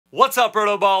What's up,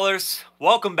 RotoBallers?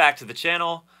 Welcome back to the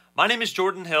channel. My name is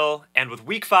Jorden Hill, and with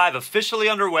Week 5 officially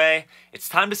underway, it's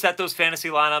time to set those fantasy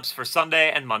lineups for Sunday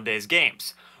and Monday's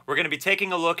games. We're going to be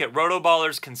taking a look at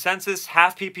RotoBaller's consensus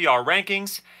half PPR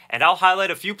rankings, and I'll highlight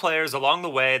a few players along the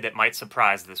way that might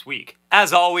surprise this week.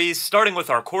 As always, starting with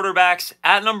our quarterbacks,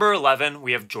 at number 11,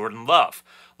 we have Jordan Love.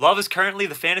 Love is currently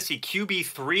the fantasy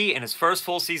QB3 in his first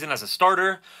full season as a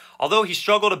starter. Although he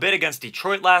struggled a bit against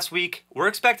Detroit last week, we're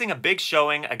expecting a big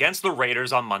showing against the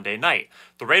Raiders on Monday night.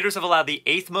 The Raiders have allowed the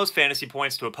 8th most fantasy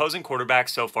points to opposing quarterbacks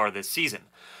so far this season.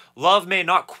 Love may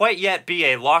not quite yet be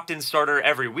a locked-in starter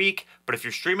every week, but if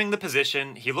you're streaming the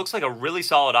position, he looks like a really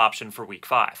solid option for Week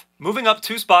 5. Moving up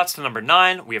 2 spots to number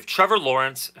 9, we have Trevor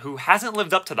Lawrence, who hasn't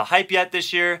lived up to the hype yet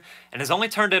this year, and has only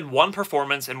turned in one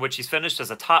performance in which he's finished as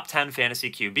a top 10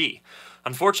 fantasy QB.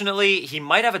 Unfortunately, he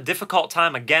might have a difficult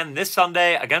time again this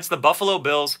Sunday against the Buffalo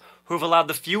Bills, who have allowed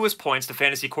the fewest points to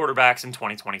fantasy quarterbacks in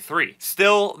 2023.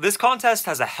 Still, this contest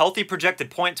has a healthy projected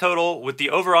point total, with the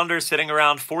over-under sitting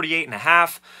around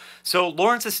 48.5, so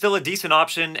Lawrence is still a decent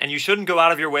option, and you shouldn't go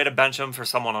out of your way to bench him for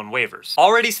someone on waivers.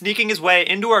 Already sneaking his way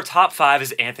into our top 5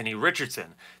 is Anthony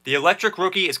Richardson. The electric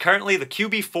rookie is currently the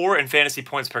QB4 in fantasy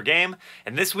points per game,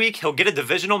 and this week he'll get a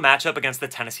divisional matchup against the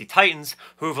Tennessee Titans,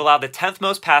 who have allowed the 10th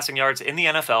most passing yards in the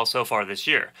NFL so far this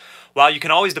year. While you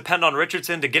can always depend on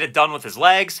Richardson to get it done with his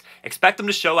legs, expect him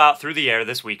to show out through the air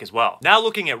this week as well. Now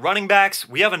looking at running backs,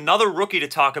 we have another rookie to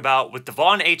talk about with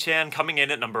Devon Achane coming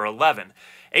in at number 11.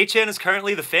 Achane is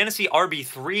currently the fantasy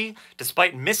RB3,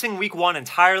 despite missing Week 1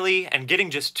 entirely and getting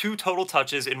just 2 total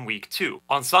touches in Week 2.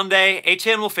 On Sunday,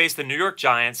 Achane will face the New York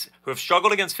Giants, who have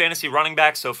struggled against fantasy running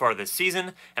backs so far this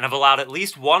season and have allowed at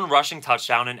least 1 rushing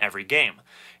touchdown in every game.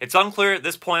 It's unclear at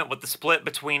this point what the split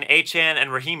between Achane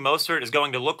and Raheem Mostert is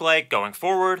going to look like going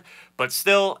forward, but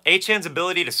still, Achane's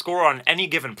ability to score on any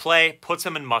given play puts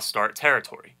him in must-start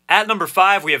territory. At number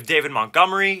 5, we have David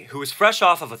Montgomery, who is fresh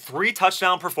off of a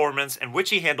 3-touchdown performance in which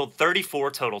he handled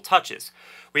 34 total touches.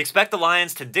 We expect the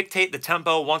Lions to dictate the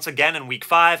tempo once again in Week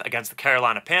 5 against the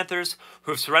Carolina Panthers,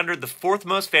 who have surrendered the 4th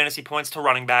most fantasy points to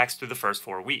running backs through the first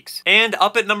 4 weeks. And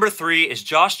up at number 3 is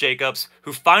Josh Jacobs,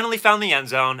 who finally found the end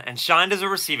zone and shined as a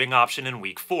receiving option in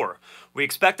Week 4. We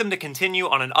expect him to continue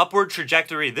on an upward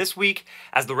trajectory this week,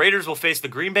 as the Raiders will face the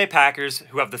Green Bay Packers,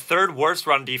 who have the 3rd worst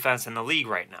run defense in the league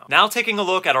right now. Now taking a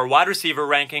look at our wide receiver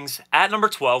rankings, at number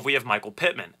 12 we have Michael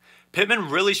Pittman. Pittman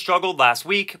really struggled last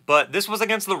week, but this was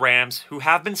against the Rams, who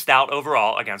have been stout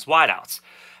overall against wideouts.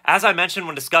 As I mentioned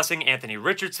when discussing Anthony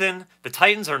Richardson, the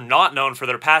Titans are not known for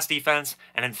their pass defense,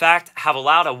 and in fact have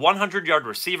allowed a 100-yard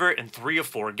receiver in 3 of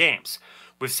 4 games.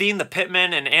 We've seen the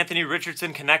Pittman and Anthony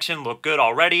Richardson connection look good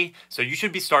already, so you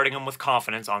should be starting him with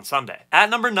confidence on Sunday.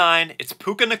 At number 9, it's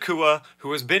Puka Nacua,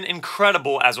 who has been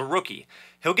incredible as a rookie.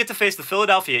 He'll get to face the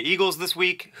Philadelphia Eagles this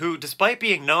week, who, despite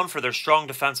being known for their strong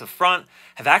defensive front,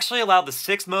 have actually allowed the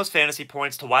 6th most fantasy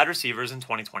points to wide receivers in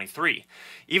 2023.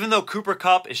 Even though Cooper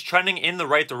Kupp is trending in the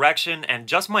right direction and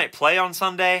just might play on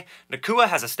Sunday, Nacua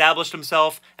has established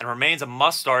himself and remains a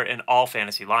must-start in all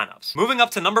fantasy lineups. Moving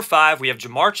up to number 5, we have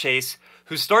Jamar Chase,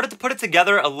 who started to put it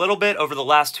together a little bit over the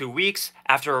last 2 weeks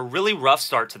after a really rough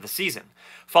start to the season.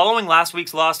 Following last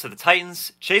week's loss to the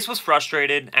Titans, Chase was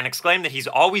frustrated and exclaimed that he's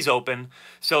always open,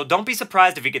 so don't be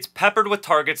surprised if he gets peppered with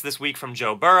targets this week from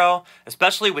Joe Burrow,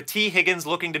 especially with T. Higgins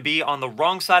looking to be on the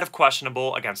wrong side of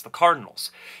questionable against the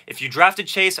Cardinals. If you drafted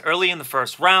Chase early in the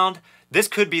first round, this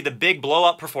could be the big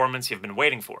blow-up performance you've been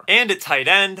waiting for. And at tight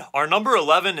end, our number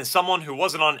 11 is someone who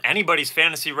wasn't on anybody's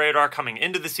fantasy radar coming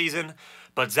into the season,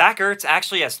 but Zach Ertz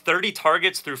actually has 30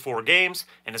 targets through 4 games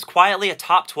and is quietly a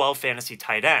top 12 fantasy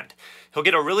tight end. He'll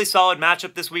get a really solid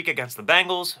matchup this week against the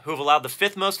Bengals, who have allowed the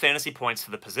 5th most fantasy points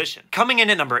to the position. Coming in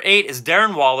at number 8 is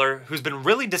Darren Waller, who's been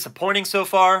really disappointing so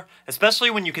far, especially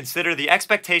when you consider the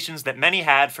expectations that many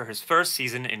had for his first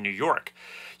season in New York.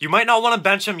 You might not want to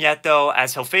bench him yet though,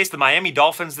 as he'll face the Miami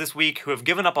Dolphins this week, who have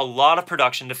given up a lot of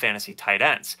production to fantasy tight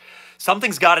ends.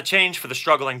 Something's got to change for the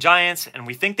struggling Giants, and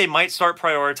we think they might start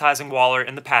prioritizing Waller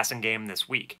in the passing game this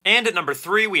week. And at number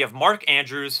 3, we have Mark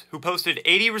Andrews, who posted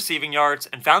 80 receiving yards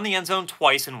and found the end zone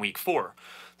twice in Week 4.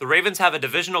 The Ravens have a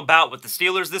divisional bout with the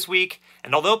Steelers this week,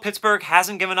 and although Pittsburgh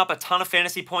hasn't given up a ton of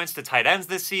fantasy points to tight ends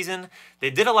this season,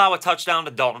 they did allow a touchdown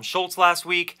to Dalton Schultz last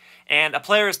week, and a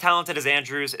player as talented as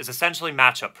Andrews is essentially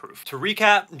matchup-proof. To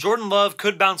recap, Jordan Love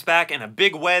could bounce back in a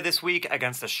big way this week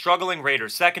against a struggling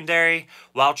Raiders secondary,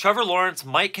 while Trevor Lawrence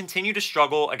might continue to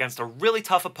struggle against a really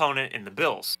tough opponent in the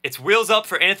Bills. It's wheels up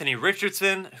for Anthony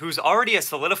Richardson, who's already a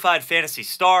solidified fantasy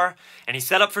star, and he's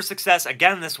set up for success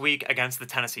again this week against the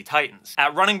Tennessee Titans.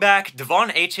 At running running back, Devon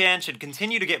Achane should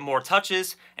continue to get more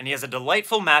touches, and he has a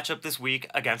delightful matchup this week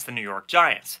against the New York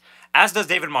Giants, as does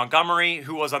David Montgomery,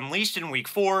 who was unleashed in Week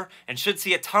 4 and should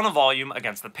see a ton of volume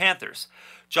against the Panthers.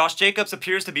 Josh Jacobs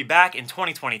appears to be back in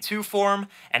 2022 form,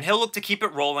 and he'll look to keep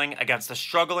it rolling against a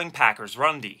struggling Packers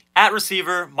run D. At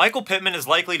receiver, Michael Pittman is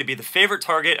likely to be the favorite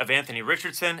target of Anthony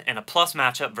Richardson in a plus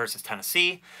matchup versus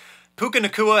Tennessee. Puka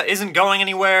Nacua isn't going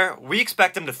anywhere. We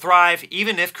expect him to thrive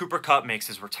even if Cooper Kupp makes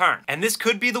his return. And this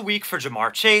could be the week for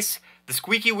Jamar Chase. The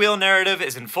squeaky wheel narrative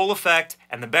is in full effect,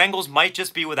 and the Bengals might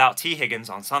just be without T. Higgins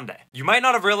on Sunday. You might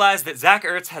not have realized that Zach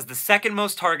Ertz has the second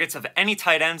most targets of any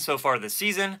tight end so far this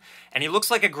season, and he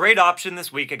looks like a great option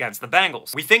this week against the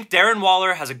Bengals. We think Darren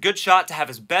Waller has a good shot to have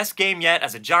his best game yet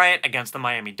as a Giant against the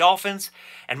Miami Dolphins,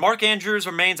 and Mark Andrews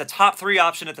remains a top 3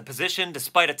 option at the position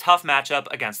despite a tough matchup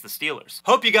against the Steelers.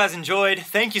 Hope you guys enjoyed.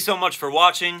 Thank you so much for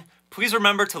watching. Please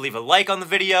remember to leave a like on the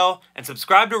video and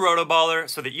subscribe to RotoBaller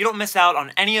so that you don't miss out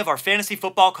on any of our fantasy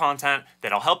football content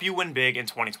that'll help you win big in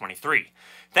 2023.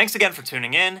 Thanks again for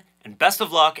tuning in, and best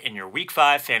of luck in your Week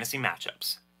 5 fantasy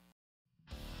matchups.